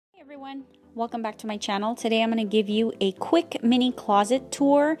everyone, welcome back to my channel. Today I'm going to give you a quick mini closet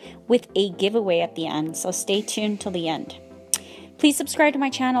tour with a giveaway at the end, so stay tuned till the end. Please subscribe to my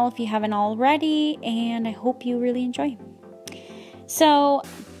channel if you haven't already, and I hope you really enjoy. So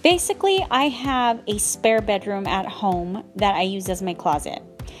basically I have a spare bedroom at home that I use as my closet.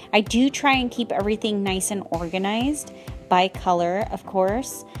 I do try and keep everything nice and organized by color, of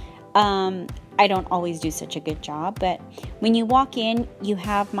course. I don't always do such a good job, but when you walk in, you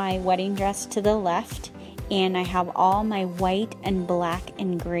have my wedding dress to the left, and I have all my white and black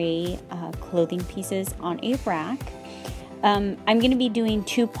and gray clothing pieces on a rack. I'm going to be doing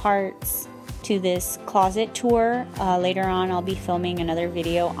two parts to this closet tour. Later on, I'll be filming another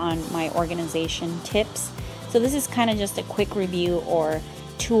video on my organization tips. So this is kind of just a quick review or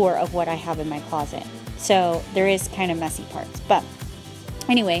tour of what I have in my closet. So there is kind of messy parts, but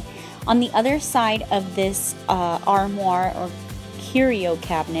anyway, on the other side of this armoire or curio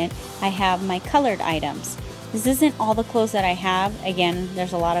cabinet, I have my colored items. This isn't all the clothes that I have. Again,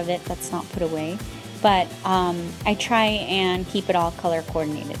 there's a lot of it that's not put away, but I try and keep it all color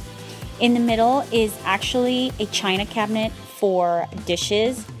coordinated. In the middle is actually a china cabinet for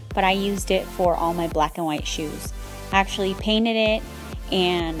dishes, but I used it for all my black and white shoes. I actually painted it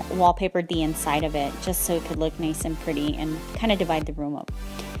and wallpapered the inside of it just so it could look nice and pretty and kind of divide the room up.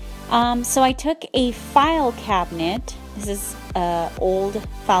 So I took a file cabinet. This is an old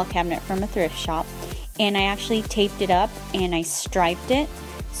file cabinet from a thrift shop, and I actually taped it up and I striped it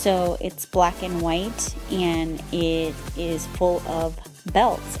so it's black and white, and it is full of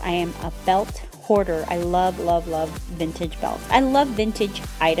belts. I am a belt hoarder. I love vintage belts. I love vintage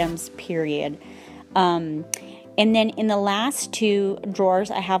items, period. And then in the last two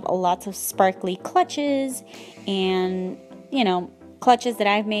drawers, I have lots of sparkly clutches and, you know, clutches that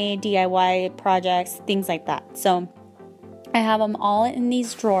I've made, DIY projects, things like that. So I have them all in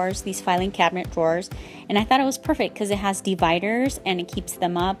these drawers, these filing cabinet drawers, and I thought it was perfect because it has dividers and it keeps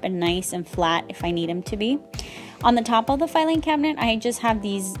them up and nice and flat if I need them to be. On the top of the filing cabinet, I just have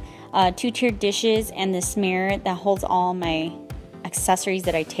these two-tiered dishes and this mirror that holds all my accessories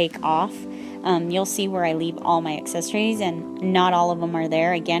that I take off. You'll see where I leave all my accessories, and not all of them are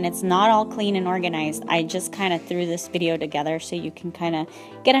there. Again, it's not all clean and organized. I just kind of threw this video together so you can kind of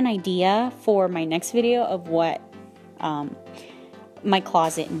get an idea for my next video of what my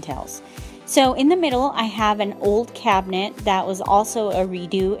closet entails. So in the middle, I have an old cabinet that was also a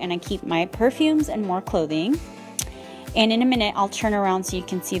redo, and I keep my perfumes and more clothing. And in a minute, I'll turn around so you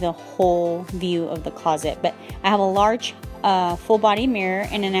can see the whole view of the closet. But I have a large full body mirror,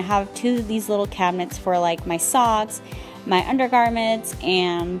 and then I have two of these little cabinets for like my socks, my undergarments,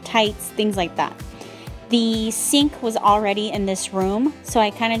 and tights, things like that. The sink was already in this room, so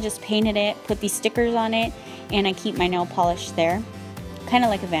I kind of just painted it, put these stickers on it, and I keep my nail polish there, kind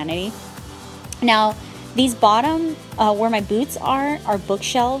of like a vanity. Now these bottom where my boots are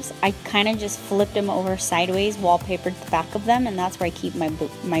bookshelves. I kind of just flipped them over sideways, wallpapered the back of them, and that's where I keep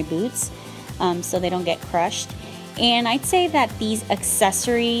my boots so they don't get crushed. And I'd say that these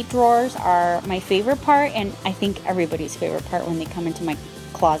accessory drawers are my favorite part, and I think everybody's favorite part when they come into my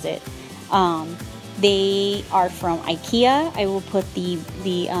closet. They are from Ikea. I will put the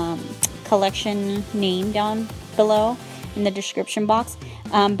collection name down below in the description box.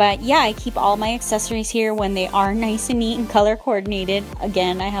 But yeah, I keep all my accessories here when they are nice and neat and color coordinated.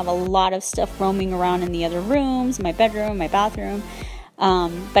 Again, I have a lot of stuff roaming around in the other rooms, my bedroom, my bathroom.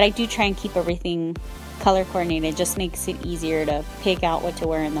 But I do try and keep everything color coordinated. Just makes it easier to pick out what to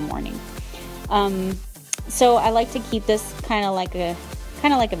wear in the morning. So I like to keep this kind of like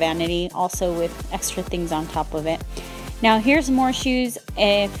a vanity, also with extra things on top of it. Now here's more shoes.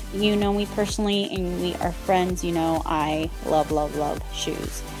 If you know me personally and we are friends, you know I love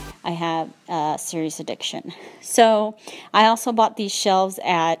shoes. I have a serious addiction. So I also bought these shelves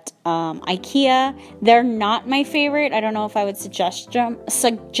at Ikea. They're not my favorite. I don't know if I would suggest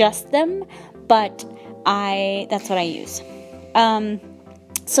them, but that's what I use.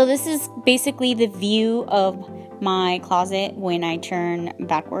 So this is basically the view of my closet when I turn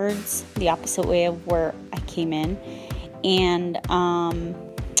backwards, the opposite way of where I came in. And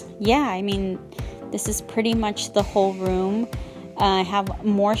yeah, I mean, this is pretty much the whole room. I have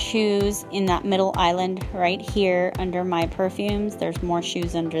more shoes in that middle island right here under my perfumes. There's more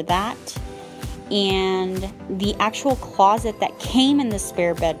shoes under that. And the actual closet that came in the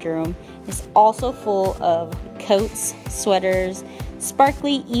spare bedroom is also full of coats, sweaters,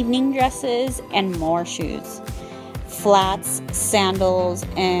 sparkly evening dresses, and more shoes. Flats, sandals,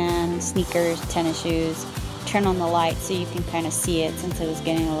 and sneakers, tennis shoes. Turn on the light so you can kind of see it since it was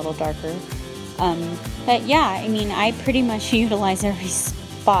getting a little darker. But yeah, I mean, I pretty much utilize every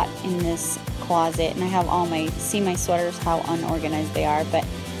spot in this closet, and I have all my, see my sweaters, how unorganized they are. But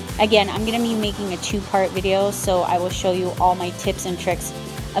again, I'm going to be making a 2-part video, so I will show you all my tips and tricks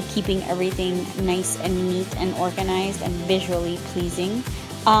of keeping everything nice and neat and organized and visually pleasing.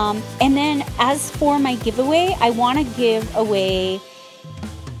 And then as for my giveaway, I want to give away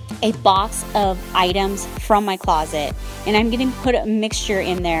a box of items from my closet, and I'm going to put a mixture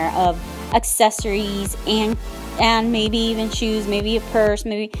in there of accessories and maybe even shoes, maybe a purse,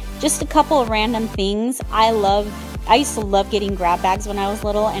 maybe just a couple of random things. I used to love getting grab bags when I was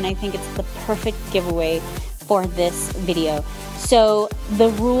little, and I think it's the perfect giveaway for this video. So the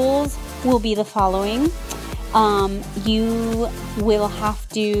rules will be the following. You will have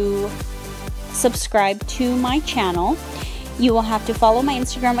to subscribe to my channel. You will have to follow my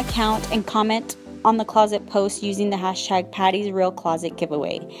Instagram account and comment on the closet post using the hashtag Patty's Real Closet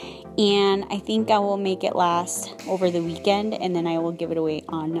Giveaway. And I think I will make it last over the weekend, and then I will give it away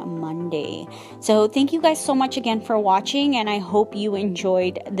on Monday. So thank you guys so much again for watching, and I hope you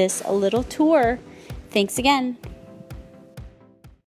enjoyed this little tour. Thanks again.